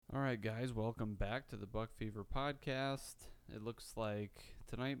All right, guys, welcome back to the Buck Fever podcast. It looks like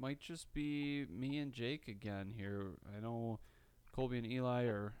tonight might just be me and Jake again here. I know Colby and Eli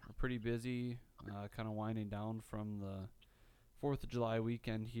are pretty busy, kind of winding down from the 4th of July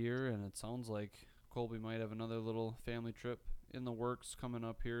weekend here, and it sounds like Colby might have another little family trip in the works coming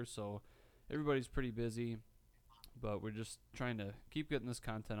up here, so everybody's pretty busy, but we're just trying to keep getting this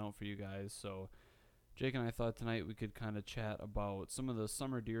content out for you guys, so Jake and I thought tonight we could kind of chat about some of the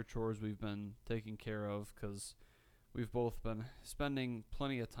summer deer chores we've been taking care of because we've both been spending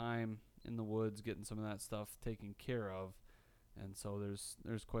plenty of time in the woods getting some of that stuff taken care of, and so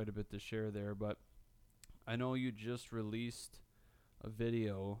there's quite a bit to share there. But I know you just released a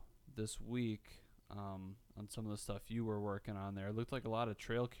video this week on some of the stuff you were working on there. It looked like a lot of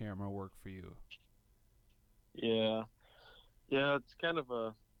trail camera work for you. Yeah, yeah, it's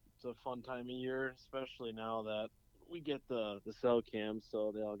a fun time of year, especially now that we get the cell cams,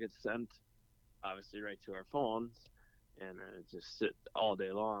 so they all get sent obviously right to our phones, and then it just sit all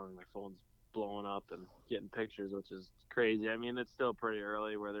day long. My phone's blowing up and getting pictures, which is crazy. I mean, it's still pretty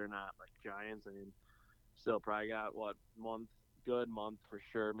early where they're not like giants. I mean, still probably got what good month for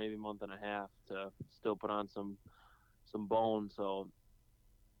sure, maybe month and a half to still put on some bone. So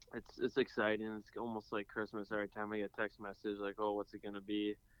it's exciting. It's almost like Christmas every time I get a text message like, "Oh, what's it gonna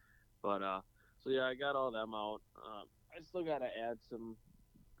be?" But so yeah, I got all them out. I still gotta add some.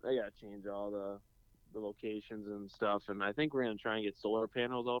 I gotta change all the locations and stuff, and I think we're gonna try and get solar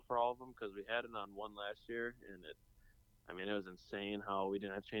panels out for all of them because we had it on one last year, and I mean, it was insane how we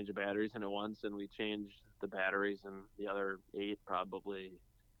didn't have to change the batteries in it once, and we changed the batteries in the other eight probably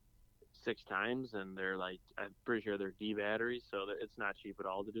six times, and they're like, I'm pretty sure they're D batteries, so it's not cheap at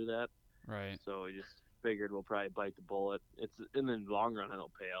all to do that. Right. So we just figured we'll probably bite the bullet. It's in the long run,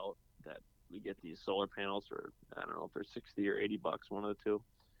 it'll pay out that we get these solar panels for I don't know if they're 60 or 80 bucks, one of the two.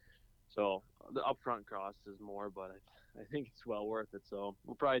 So the upfront cost is more, but I think it's well worth it. So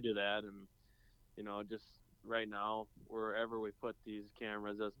we'll probably do that, and just right now wherever we put these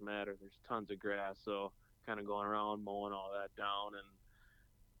cameras doesn't matter. There's tons of grass, so kind of going around mowing all that down and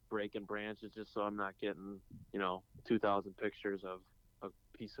breaking branches just so I'm not getting 2,000 pictures of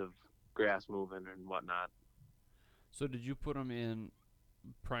a piece of grass moving and whatnot. So did you put them in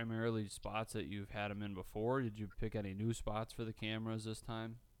primarily spots that you've had them in before? Did you pick any new spots for the cameras this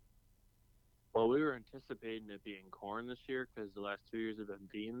time? Well, we were anticipating it being corn this year because the last 2 years have been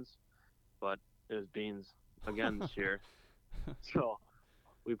beans, but it was beans again this year. So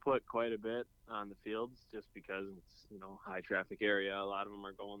we put quite a bit on the fields just because it's high traffic area. A lot of them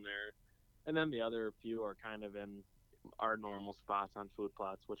are going there, and then the other few are kind of in our normal spots on food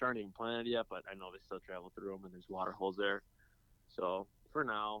plots, which aren't even planted yet. But I know they still travel through them, and there's water holes there. So for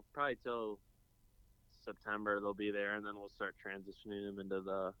now, probably till September they'll be there, and then we'll start transitioning them into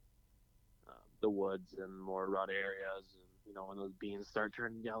the woods and more rut areas. And when those beans start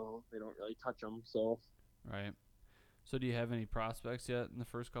turning yellow, they don't really touch them. So Right. So do you have any prospects yet in the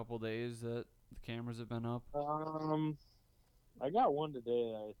first couple of days that the cameras have been up? um, I got one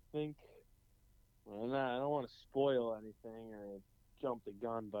today that I think. Well, I don't want to spoil anything or jump the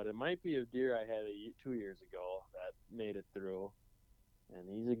gun, but it might be a deer I had 2 years ago that made it through, and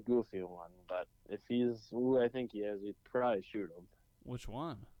he's a goofy one. But if he's who I think he is, we'd probably shoot him. Which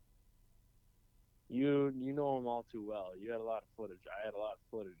one? You know him all too well. You had a lot of footage. I had a lot of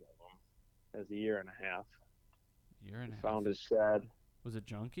footage of him as a year and a half. Year and We a found half. his shed. Was it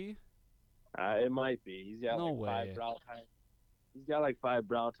Junkie? It might be. He's got No like five way. brow tines. He's got like five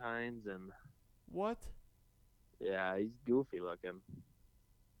brow tines, and What? yeah, he's goofy looking.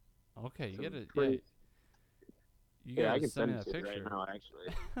 Okay, you Some gotta yeah, pretty. you Yeah, I gotta can send me send it that to you right picture. now.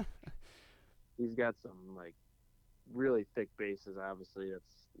 Actually, he's got some like really thick bases. Obviously,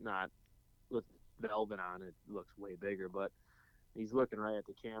 it's not with velvet on it. Looks way bigger, but he's looking right at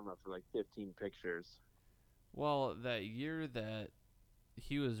the camera for like 15 pictures. Well, that year that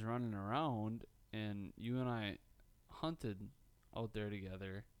he was running around and you and I hunted out there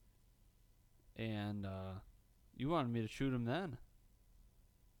together, and you wanted me to shoot him then.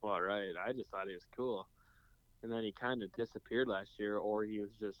 Well, right. I just thought he was cool, and then he kind of disappeared last year, or he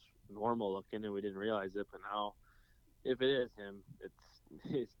was just normal looking and we didn't realize it. But now, if it is him,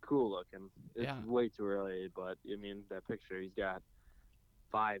 it's cool looking. It's Yeah, way too early, but I mean that picture he's got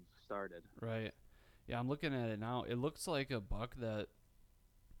five started. right. Yeah, I'm looking at it now. It looks like a buck that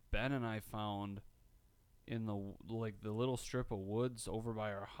Ben and I found in the little strip of woods over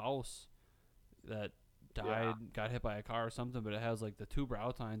by our house that Yeah, got hit by a car or something, but it has like the two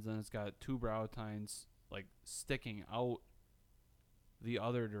brow tines and it's got two brow tines like sticking out the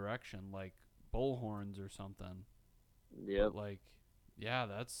other direction like bull horns or something. But yep. like Yeah,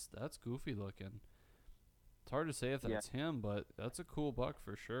 that's goofy looking. It's hard to say if Yeah, that's him, but that's a cool buck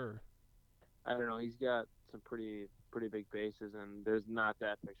for sure. I don't know. He's got some pretty big bases, and there's not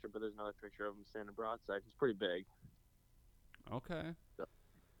that picture, but there's another picture of him standing broadside. He's pretty big. Okay. So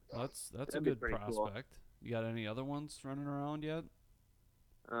Well, that's a that'd be good pretty cool. prospect. You got any other ones running around yet?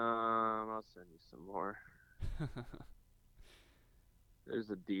 I'll send you some more. There's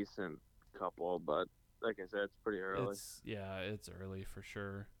a decent couple, but like I said, it's pretty early. it's early for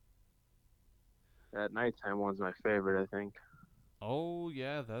sure. That nighttime one's my favorite, I think. Oh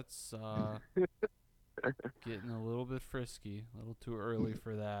yeah, that's getting a little bit frisky. A little too early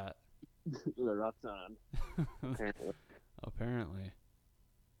for that. The rought's on. Apparently. Apparently.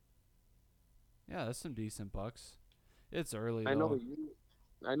 Yeah, that's some decent bucks. It's early I know though. you.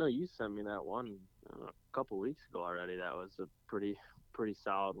 I know you sent me that one a couple weeks ago already. That was a pretty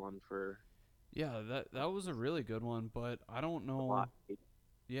solid one for Yeah, that was a really good one, but I don't a lot. know.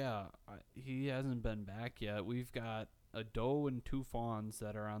 Yeah, he hasn't been back yet. We've got a doe and two fawns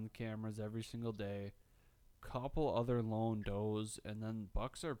that are on the cameras every single day. Couple other lone does, and then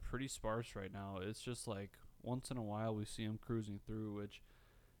bucks are pretty sparse right now. It's just like once in a while we see them cruising through, which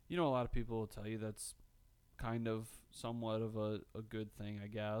a lot of people will tell you that's kind of somewhat of a good thing, I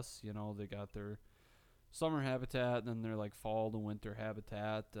guess. They got their summer habitat and then their like fall to winter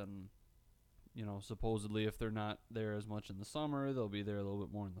habitat, and supposedly if they're not there as much in the summer, they'll be there a little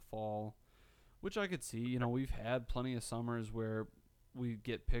bit more in the fall, which I could see. We've had plenty of summers where we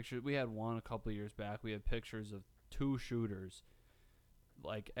get pictures. We had one a couple of years back. We had pictures of two shooters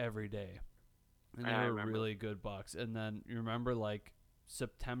like every day, and they I were remember. really good bucks. And then you remember like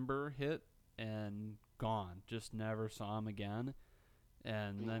September hit and gone, just never saw them again.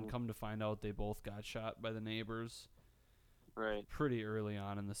 And then Hmm. come to find out they both got shot by the neighbors Right. pretty early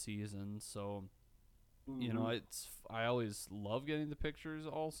on in the season. So Hmm. it's I always love getting the pictures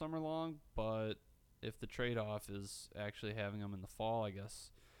all summer long, but if the trade off is actually having them in the fall, I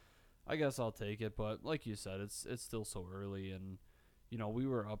guess I'll take it. But like you said, it's still so early, and we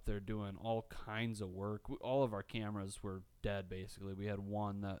were up there doing all kinds of work. All of our cameras were dead basically. We had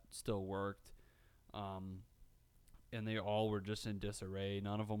one that still worked, um, and they all were just in disarray.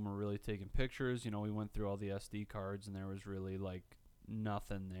 None of them were really taking pictures. We went through all the SD cards, and there was really like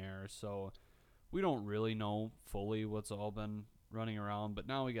nothing there. So we don't really know fully what's all been running around, but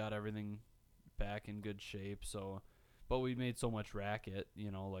now we got everything back in good shape. So, but we made so much racket,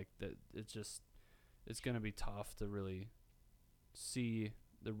 like that. It's gonna be tough to really see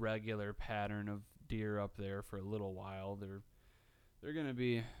the regular pattern of deer up there for a little while. They're gonna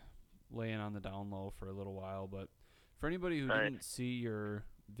be laying on the down low for a little while. But for anybody who Right. didn't see your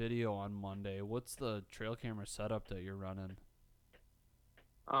video on Monday, what's the trail camera setup that you're running?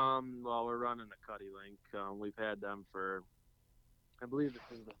 Well, we're running a Cuddy Link. We've had them for, I believe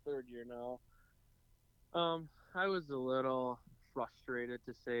this is the third year now. I was a little frustrated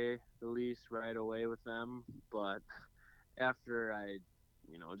to say the least right away with them, but after I,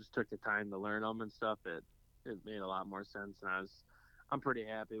 just took the time to learn them and stuff, it made a lot more sense, and I'm pretty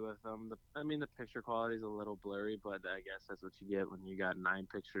happy with them. I mean, the picture quality is a little blurry, but I guess that's what you get when you got 9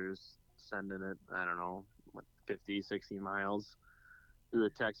 pictures sending it. I don't know, what, 50, 60 miles through a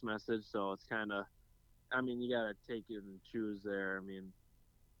text message. So it's kind of, I mean, you gotta take it and choose there. I mean,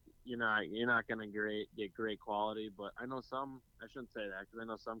 you're not gonna get great quality, but I know some. I shouldn't say that because I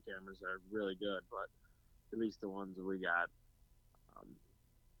know some cameras are really good, but at least the ones that we got,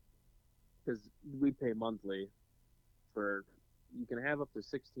 because we pay monthly for. You can have up to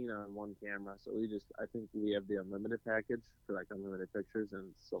 16 on one camera, so I think we have the unlimited package for like unlimited pictures,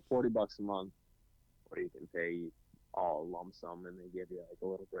 and so $40 a month, or you can pay all lump sum and they give you like a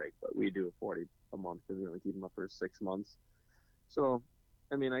little break. But we do 40 a month because we only keep them up for 6 months. So,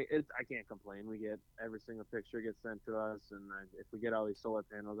 I mean, I can't complain. We get every single picture gets sent to us, and if we get all these solar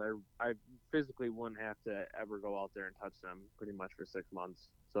panels, I physically wouldn't have to ever go out there and touch them pretty much for 6 months.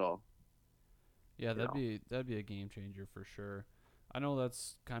 So, Yeah, you that'd know, be that'd be a game changer for sure. I know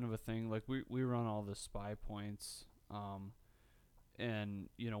that's kind of a thing. Like we run all the spy points, and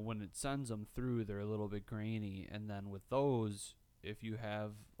when it sends them through, they're a little bit grainy. And then with those, if you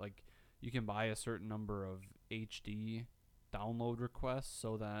have like, you can buy a certain number of HD download requests.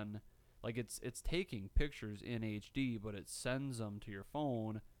 So then, like it's taking pictures in HD, but it sends them to your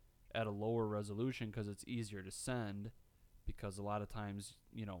phone at a lower resolution because it's easier to send, because a lot of times,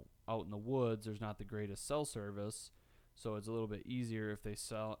 out in the woods, there's not the greatest cell service, so it's a little bit easier if they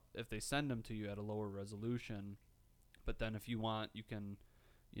send them to you at a lower resolution. But then if you want, you can,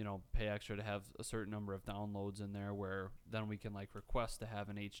 pay extra to have a certain number of downloads in there, where then we can like request to have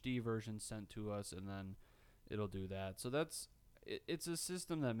an HD version sent to us, and then it'll do that. So it's a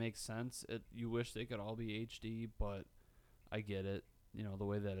system that makes sense. You wish they could all be HD, but I get it. The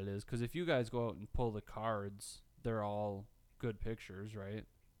way that it is. Because if you guys go out and pull the cards, they're all good pictures, right?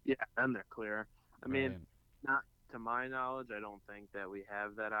 Yeah, and they're clear. I mean, Right. not to my knowledge, I don't think that we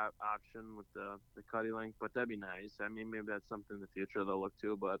have that option with the Cuddy Link, but that'd be nice. I mean, maybe that's something in the future they'll look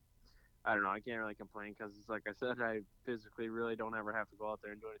to, but I don't know. I can't really complain because it's like I said, I physically really don't ever have to go out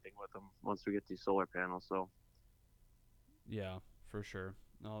there and do anything with them once we get these solar panels. So, Yeah, for sure.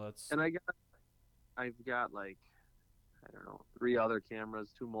 No, that's and I've got like I don't know 3 other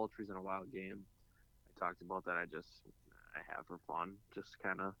cameras, 2 Moultries, and a wild game. I talked about that. I have for fun, just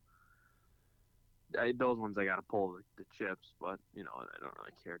kind of. Those ones I gotta pull the chips, but I don't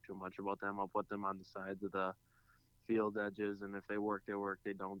really care too much about them. I'll put them on the sides of the field edges, and if they work, they work.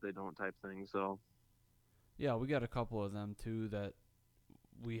 They don't type thing. So yeah. We got a couple of them too that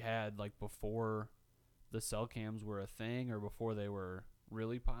we had like before the cell cams were a thing or before they were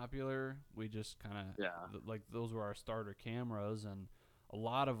really popular. We just kind yeah, of like those were our starter cameras, and a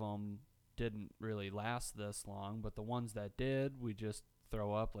lot of them didn't really last this long. But the ones that did, we just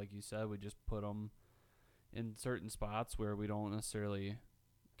throw up, like you said. We just put them in certain spots where we don't necessarily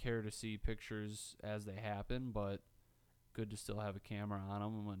care to see pictures as they happen, but good to still have a camera on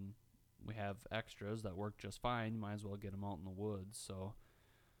them when we have extras that work just fine. You might as well get them out in the woods. So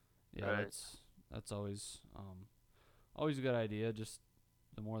yeah, right, that's always a good idea. Just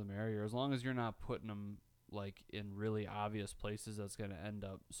the more the merrier. As long as you're not putting them like in really obvious places that's gonna end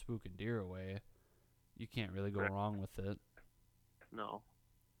up spooking deer away, you can't really go right. wrong with it. No,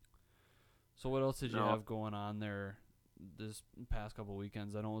 So what else did you no. have going on there this past couple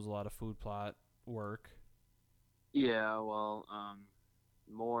weekends? I know it was a lot of food plot work. Yeah, well,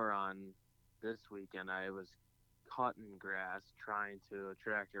 more on this weekend. I was cutting grass, trying to. A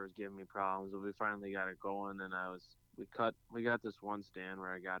tractor was giving me problems, but we finally got it going, and we got this one stand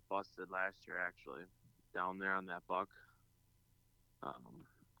where I got busted last year, actually, down there on that buck. Um,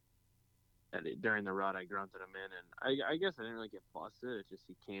 during the rut, I grunted him in, and I guess I didn't really get busted. It just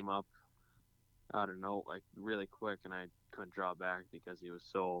he came up out of no like really quick, and I couldn't draw back because he was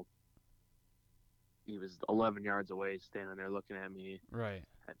 11 yards away, standing there looking at me Right.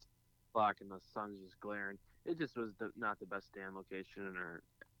 at clock, and the sun's just glaring. It just was not the best stand location, or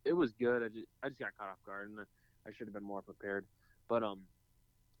it was good. I just got caught off guard, and I should have been more prepared. But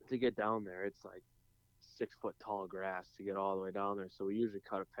to get down there, it's like 6 foot tall grass to get all the way down there. So we usually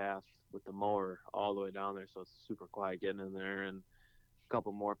cut a path with the mower all the way down there, so it's super quiet getting in there, and a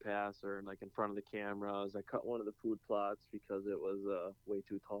couple more paths are like in front of the cameras. I cut one of the food plots because it was way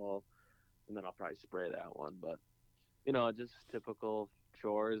too tall, and then I'll probably spray that one. But just typical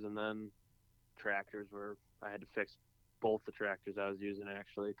chores, and then tractors where I had to fix both the tractors I was using.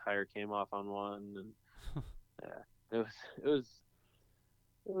 Actually, tire came off on one, and yeah, it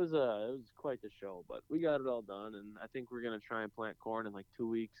was quite the show. But we got it all done, and I think we're gonna try and plant corn in like 2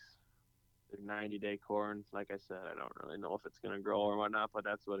 weeks. 90-day corn. Like I said, I don't really know if it's gonna grow or whatnot, but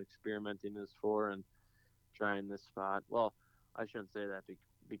that's what experimenting is for, and trying this spot. Well, I shouldn't say that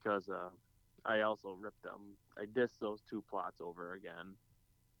because I also ripped them. I dissed those 2 plots over again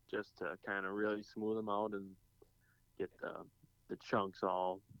just to kind of really smooth them out and get the chunks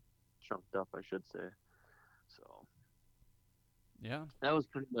all chunked up, I should say. So Yeah. that was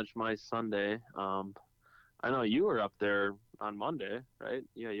pretty much my Sunday. I know you were up there on Monday, right?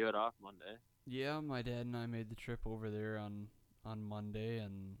 Yeah, you had off Monday. Yeah, my dad and I made the trip over there on Monday,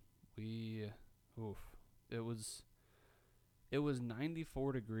 and we oof. It was it was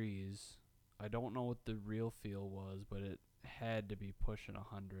 94 degrees. I don't know what the real feel was, but it had to be pushing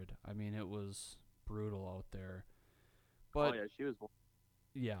 100. I mean, it was brutal out there. Oh But yeah, she was.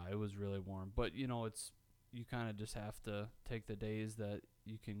 yeah, it was really warm. But it's you kind of just have to take the days that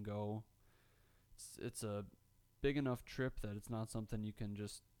you can go. It's a big enough trip that it's not something you can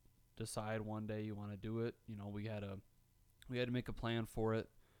just decide one day you want to do it. We had to make a plan for it.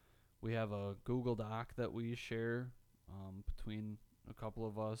 We have a Google Doc that we share between a couple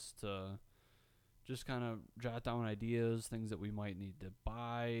of us to just kind of jot down ideas, things that we might need to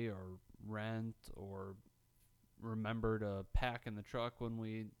buy or rent or remember to pack in the truck when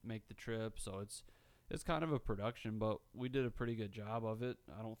we make the trip. So it's kind of a production, but we did a pretty good job of it.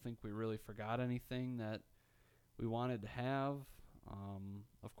 I don't think we really forgot anything that we wanted to have.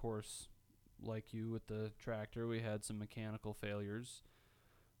 Of course, like you with the tractor, we had some mechanical failures,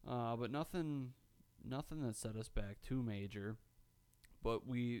 but nothing that set us back too major. But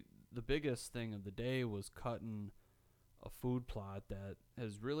the biggest thing of the day was cutting a food plot that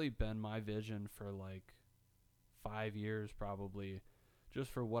has really been my vision for like 5 years probably,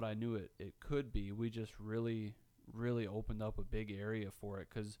 just for what I knew it could be. We just really really opened up a big area for it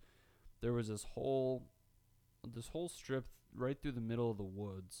because there was this whole strip right through the middle of the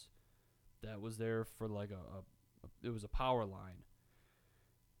woods that was there for like it was a power line,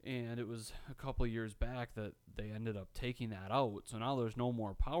 and it was a couple of years back that they ended up taking that out. So now there's no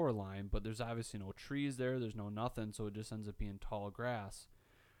more power line, but there's obviously no trees there. There's no nothing, so it just ends up being tall grass.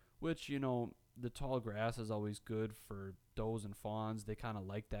 Which the tall grass is always good for does and fawns. They kind of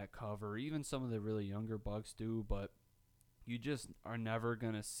like that cover. Even some of the really younger bucks do, but you just are never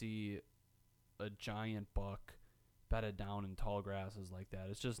gonna see a giant buck bedded down in tall grasses like that.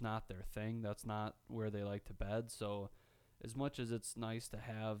 It's just not their thing. That's not where they like to bed. So as much as it's nice to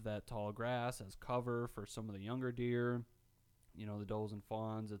have that tall grass as cover for some of the younger deer, the does and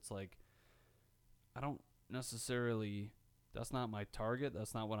fawns, it's like I don't necessarily, that's not my target.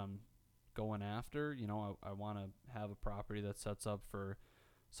 That's not what I'm going after. I want to have a property that sets up for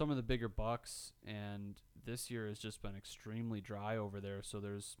some of the bigger bucks, and this year has just been extremely dry over there. So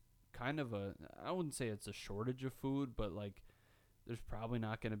there's kind of I wouldn't say it's a shortage of food, but like there's probably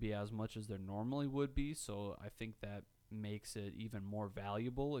not going to be as much as there normally would be. So I think that makes it even more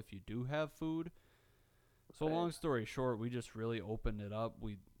valuable if you do have food. So Right. long story short, we just really opened it up.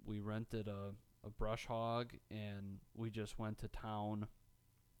 We rented a brush hog and we just went to town.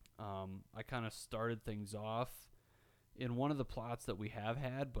 I kind of started things off in one of the plots that we have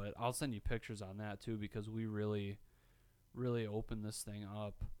had, but I'll send you pictures on that too because we really, really opened this thing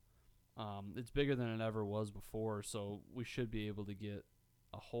up. It's bigger than it ever was before, so we should be able to get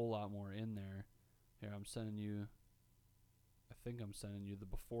a whole lot more in there. Here, I think I'm sending you the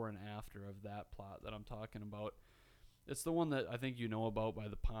before and after of that plot that I'm talking about. It's the one that I think you know about by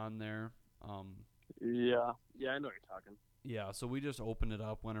the pond there. Yeah. Yeah, I know what you're talking. Yeah, so we just opened it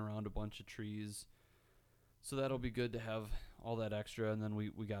up, went around a bunch of trees. So that'll be good to have all that extra. And then we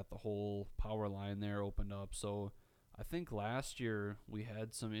got the whole power line there opened up. So I think last year we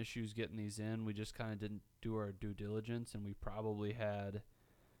had some issues getting these in. We just kind of didn't do our due diligence, and we probably had,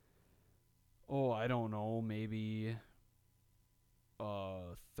 I don't know, maybe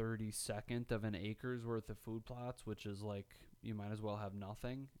 32nd of an acre's worth of food plots, which is like you might as well have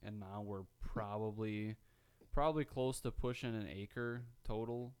nothing. And now we're probably close to pushing an acre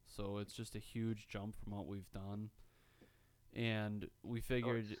total. So it's just a huge jump from what we've done. And we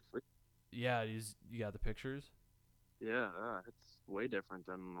Oh, figured, yeah, you got the pictures? yeah, it's way different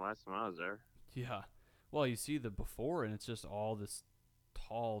than the last time I was there. Yeah. Well, you see the before, and it's just all this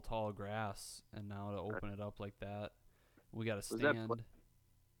tall, tall grass. And now to Right. open it up like that, we got a Was that stand.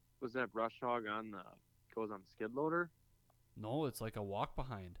 was that brush hog on the goes on the skid loader? No, it's like a walk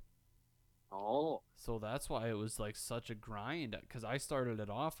behind. Oh. So that's why it was like such a grind because I started it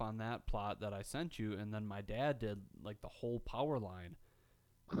off on that plot that I sent you, and then my dad did like the whole power line.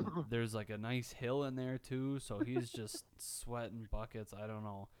 And there's like a nice hill in there too, so he's just sweating buckets. I don't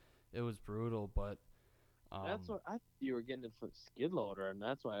know. It was brutal, but That's um what I thought you were getting it for the skid loader, and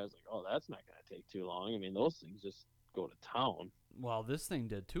that's why I was like, oh, that's not gonna take too long. I mean, those things just go to town. well, this thing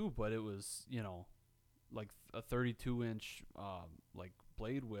did too, but it was, like a 32-inch like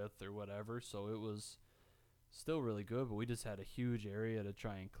blade width or whatever, so it was still really good, but we just had a huge area to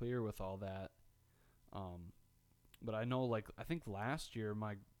try and clear with all that. Um but I know, like, I think last year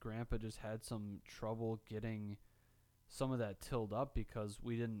my grandpa just had some trouble getting some of that tilled up because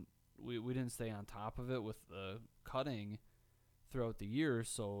we didn't stay on top of it with the cutting throughout the year.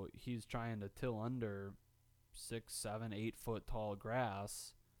 So he's trying to till under 6, 7, 8 foot tall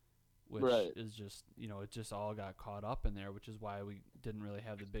grass, which Right. is just, it just all got caught up in there, which is why we didn't really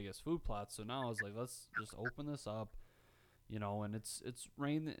have the biggest food plots. So now I was like, let's just open this up, and it's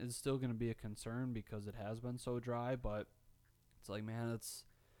rain is still going to be a concern because it has been so dry, but it's like, man,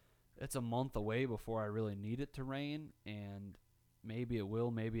 it's a month away before I really need it to rain, and maybe it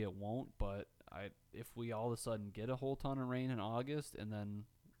will, maybe it won't. But if we all of a sudden get a whole ton of rain in August and then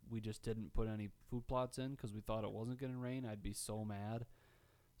we just didn't put any food plots in because we thought it wasn't going to rain, I'd be so mad.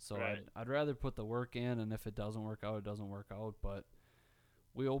 So Right. I'd rather put the work in, and if it doesn't work out, it doesn't work out. But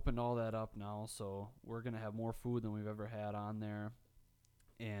we opened all that up now, so we're gonna have more food than we've ever had on there,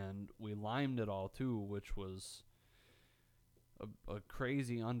 and we limed it all too, which was a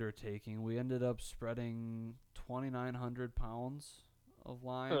crazy undertaking. We ended up spreading 2,900 pounds of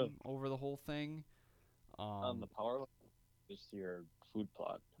lime over the whole thing. On the Um, power line, just your food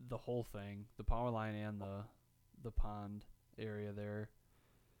plot. the whole thing, the power line and the pond area there,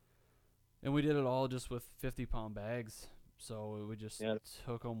 and we did it all just with 50-pound bags. So we just Yeah.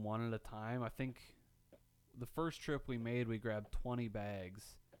 took them one at a time. I think the first trip we made, we grabbed 20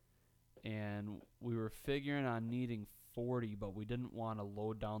 bags, and we were figuring on needing 40, but we didn't want to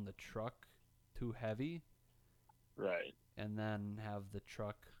load down the truck too heavy. Right. and then have the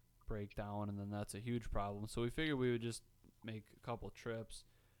truck break down, and then that's a huge problem. So we figured we would just make a couple trips,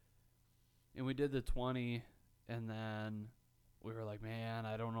 and we did the 20, and then we were like, man,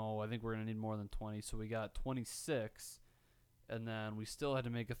 I don't know. I think we're going to need more than 20. So we got 26, and then we still had to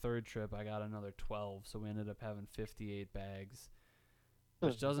make a third trip. I got another 12, so we ended up having 58 bags,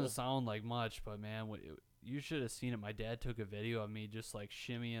 which doesn't sound like much, but man, you should have seen it. My dad took a video of me just like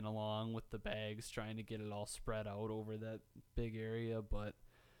shimmying along with the bags, trying to get it all spread out over that big area. But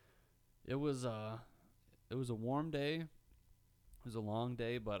it was it was a warm day. It was a long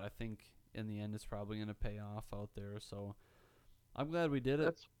day, but I think in the end it's probably going to pay off out there. So I'm glad we did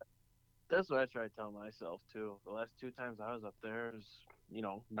it. That's what I try to tell myself too. The last two times I was up there, is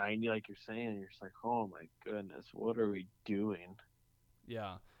 90, like you're saying. You're just like, oh my goodness, what are we doing?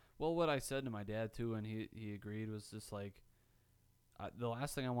 Yeah. Well, what I said to my dad too, and he agreed, was just like, the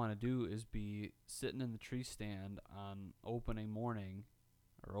last thing I want to do is be sitting in the tree stand on opening morning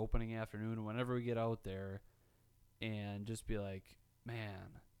or opening afternoon, whenever we get out there, and just be like,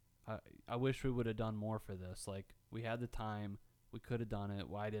 man, I wish we would have done more for this. Like, we had the time, we could have done it.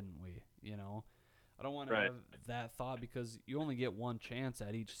 Why didn't we? I don't want to Right. have that thought, because you only get one chance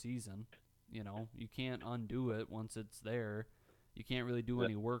at each season. You can't undo it once it's there. You can't really do Yeah.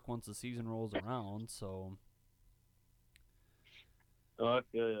 any work once the season rolls around. So Oh, I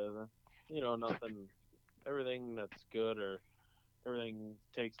feel you. Nothing. Everything that's good or everything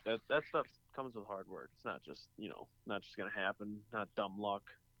takes that stuff comes with hard work. It's not just gonna happen. Not dumb luck.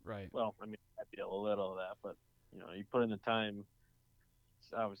 right, Well, I mean, might be a little of that, but you put in the time.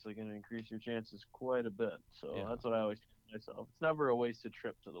 It's obviously going to increase your chances quite a bit. So yeah. that's what I always tell myself. It's never a wasted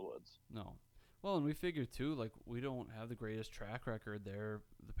trip to the woods. No. Well, and we figured too, like, we don't have the greatest track record there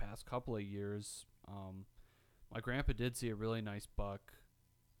the past couple of years. My grandpa did see a really nice buck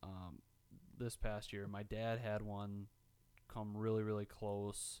um, this past year. My dad had one come really, really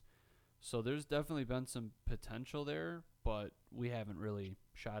close. So there's definitely been some potential there, but we haven't really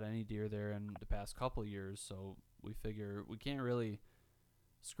shot any deer there in the past couple of years. So we figure we can't really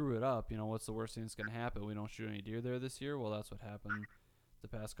screw it up. What's the worst thing that's going to happen? We don't shoot any deer there this year? Well, that's what happened the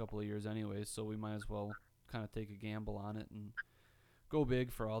past couple of years anyways, so we might as well kind of take a gamble on it and go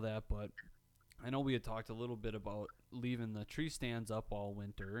big for all that. But I know we had talked a little bit about leaving the tree stands up all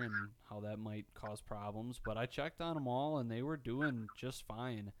winter and how that might cause problems, but I checked on them all and they were doing just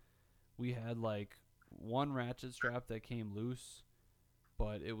fine. We had like one ratchet strap that came loose,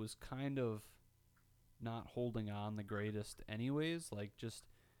 but it was kind of not holding on the greatest anyways. Like, just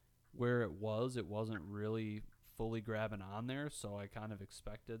where it wasn't really fully grabbing on there, so I kind of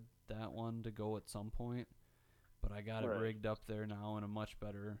expected that one to go at some point. But I got it Right. rigged up there now in a much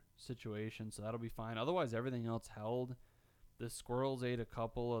better situation, so that'll be fine. Otherwise, everything else held. The squirrels ate a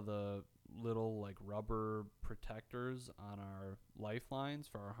couple of the little like rubber protectors on our lifelines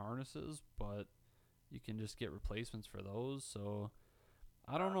for our harnesses, but you can just get replacements for those. So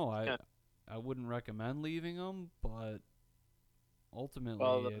I don't know. It's I kind I wouldn't recommend leaving them, but well,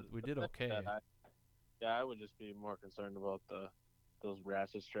 ultimately we the did thing okay. that I would just be more concerned about those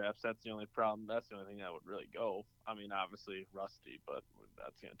ratchet straps. That's the only problem. That's the only thing that would really go. I mean, obviously rusty, but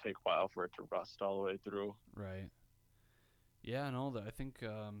that's gonna take a while for it to rust all the way through. Right. Yeah, no, I think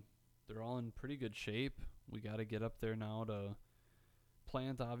they're all in pretty good shape. We got to get up there now to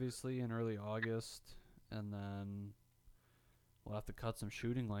plant, obviously, in early August, and then we'll have to cut some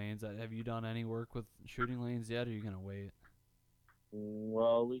shooting lanes. Have you done any work with shooting lanes yet, or are you going to wait?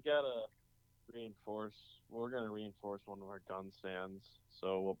 Well, we gotta reinforce. We're gonna reinforce one of our gun stands,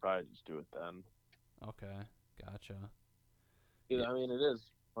 so we'll probably just do it then. Okay, gotcha. Yeah, Yeah, I mean, it is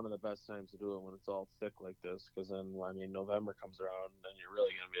one of the best times to do it when it's all thick like this, because then, I mean, November comes around and you're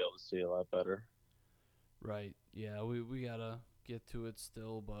really going to be able to see a lot better. right. Yeah, we got to get to it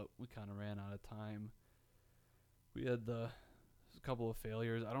still, but we kind of ran out of time. We had a couple of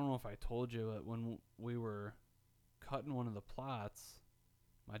failures. I don't know if I told you, but when we were cutting one of the plots,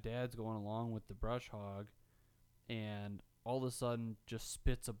 my dad's going along with the brush hog, and all of a sudden just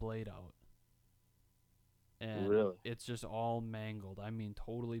spits a blade out. And Really? it's just all mangled. I mean,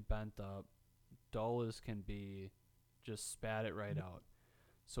 totally bent up, dull as can be, just spat it right out.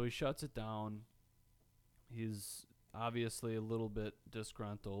 So he shuts it down. He's obviously a little bit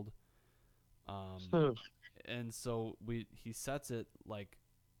disgruntled. Um, and so he sets it like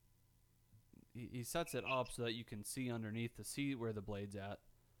he sets it up so that you can see underneath to see where the blade's at.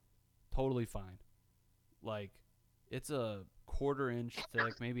 Totally fine. Like, it's a quarter-inch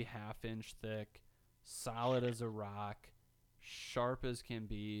thick, maybe half-inch thick, solid as a rock, sharp as can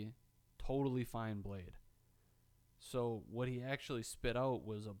be, totally fine blade. So what he actually spit out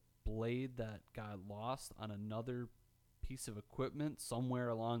was a blade that got lost on another piece of equipment somewhere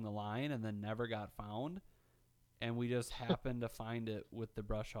along the line and then never got found. And we just happened to find it with the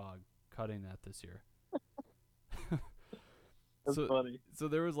brush hog cutting that this year. That's so funny. so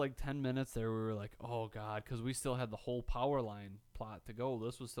there was like 10 minutes there we were like, oh god, because we still had the whole power line plot to go.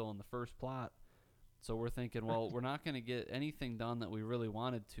 This was still in the first plot. So we're thinking, well, we're not going to get anything done that we really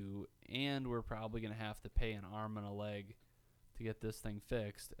wanted to, and we're probably going to have to pay an arm and a leg to get this thing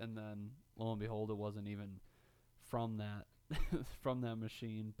fixed. And then lo and behold, it wasn't even from that from that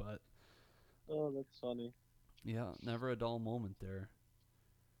machine. But Oh, that's funny. yeah, never a dull moment there.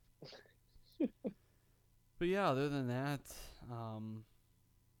 But yeah, other than that,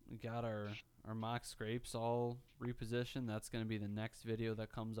 we got our mock scrapes all repositioned. That's going to be the next video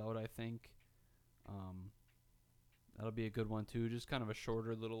that comes out, I think. Um, that'll be a good one too. Just kind of a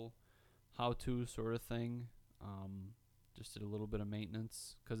shorter little how-to sort of thing. Just did a little bit of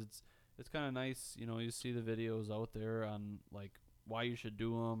maintenance because it's kind of nice. You know, you see the videos out there on like why you should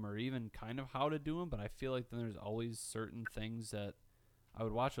do them or even kind of how to do them. But I feel like then there's always certain things that I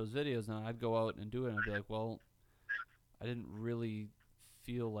would watch those videos and I'd go out and do it and I'd be like, well, I didn't really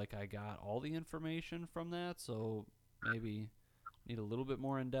feel like I got all the information from that, so maybe need a little bit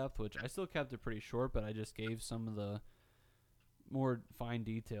more in depth, which I still kept it pretty short, but I just gave some of the more fine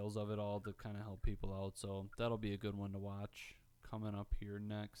details of it all to kind of help people out. So that'll be a good one to watch coming up here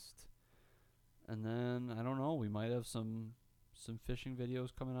next. And then I don't know, we might have some fishing videos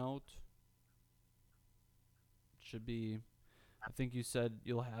coming out. Should be, I think you said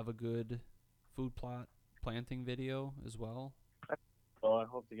you'll have a good food plot planting video as well. Well, I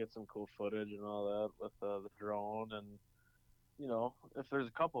hope to get some cool footage and all that with the drone. And, you know, if there's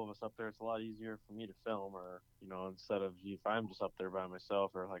a couple of us up there, it's a lot easier for me to film. Or, you know, instead of if I'm just up there by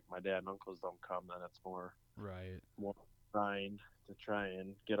myself or like my dad and uncles don't come, then it's Right. more grind to try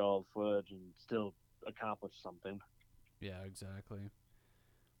and get all the footage and still accomplish something. Yeah, exactly.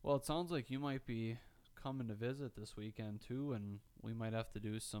 Well, it sounds like you might be coming to visit this weekend too, and we might have to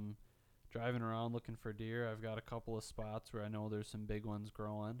do some driving around looking for deer. I've got a couple of spots where I know there's some big ones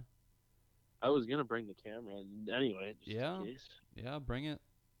growing. I was gonna bring the camera anyway, just Yeah, in case. yeah, bring it.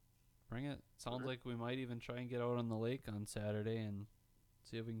 Bring it. Sounds like we might even try and get out on the lake on Saturday and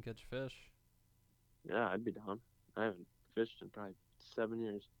see if we can catch fish. Yeah, I'd be down. I haven't fished in probably 7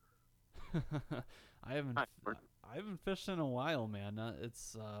 years. I haven't Hi, I haven't fished in a while, man.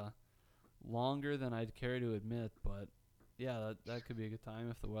 It's longer than I'd care to admit, but yeah, that could be a good time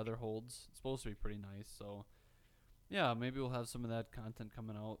if the weather holds. It's supposed to be pretty nice, so yeah, maybe we'll have some of that content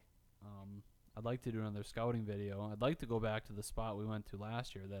coming out. I'd like to do another scouting video. I'd like to go back to the spot we went to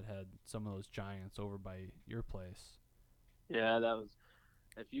last year that had some of those giants over by your place. Yeah, that was.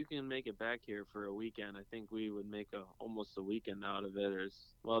 If you can make it back here for a weekend, I think we would make almost a weekend out of it.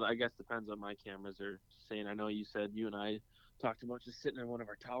 Well, I guess depends on my cameras are saying. I know you said you and I talked about just sitting in one of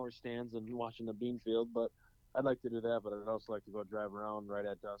our tower stands and watching the bean field, but I'd like to do that. But I'd also like to go drive around right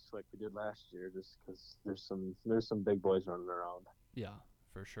at dusk like we did last year, just because there's some big boys running around. Yeah,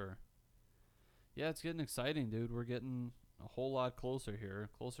 for sure. Yeah, it's getting exciting, dude. We're getting a whole lot closer here,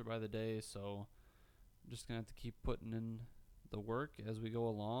 closer by the day, so I'm just going to have to keep putting in the work as we go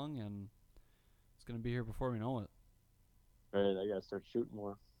along, and it's going to be here before we know it. Right, I gotta start shooting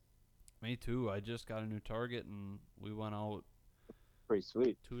more. Me too. I just got a new target, and we went out Pretty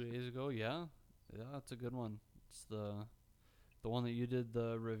sweet. 2 days ago. Yeah, yeah, it's a good one. It's the one that you did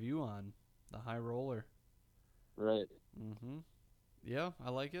the review on, the high roller. Right. Mm-hmm. Yeah, I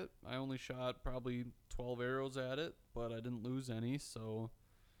like it. I only shot probably 12 arrows at it, but I didn't lose any, so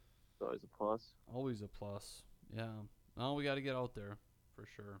It's always a plus. always a plus. Yeah. Oh, we got to get out there for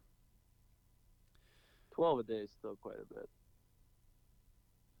sure. 12 a day is still quite a bit.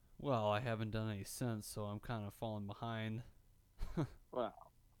 Well, I haven't done any since, so I'm kind of falling behind. Wow.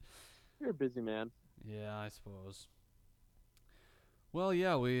 You're a busy man. Yeah, I suppose. Well,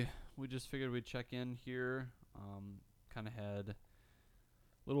 yeah, we just figured we'd check in here. Kind of had a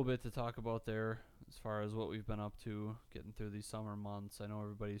little bit to talk about there as far as what we've been up to getting through these summer months. I know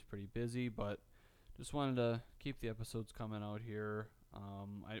everybody's pretty busy, but just wanted to keep the episodes coming out here.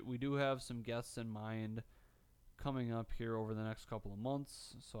 We do have some guests in mind coming up here over the next couple of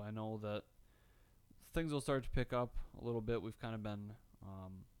months, so I know that things will start to pick up a little bit. We've kind of been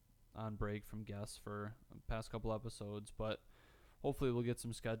on break from guests for the past couple episodes, but hopefully we'll get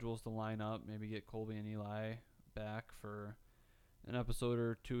some schedules to line up. Maybe get Colby and Eli back for an episode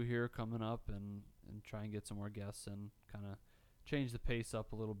or two here coming up, and try and get some more guests and kind of change the pace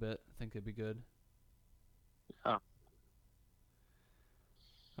up a little bit. I think it'd be good. Yeah.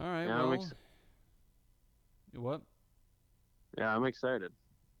 All right. Yeah, Well, what? yeah, I'm excited.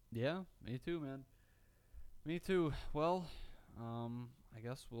 Yeah, me too, man. Me too. Well, I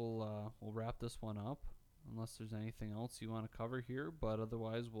guess we'll wrap this one up unless there's anything else you want to cover here, but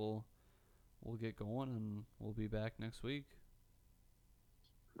otherwise we'll get going and we'll be back next week.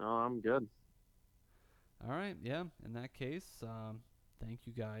 No, I'm good. All right, yeah. In that case, thank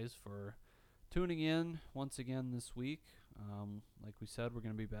you guys for tuning in once again this week. Like we said, we're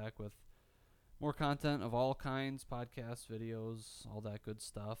going to be back with more content of all kinds, podcasts, videos, all that good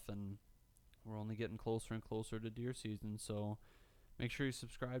stuff, and we're only getting closer and closer to deer season, so make sure you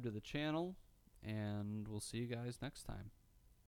subscribe to the channel, and we'll see you guys next time.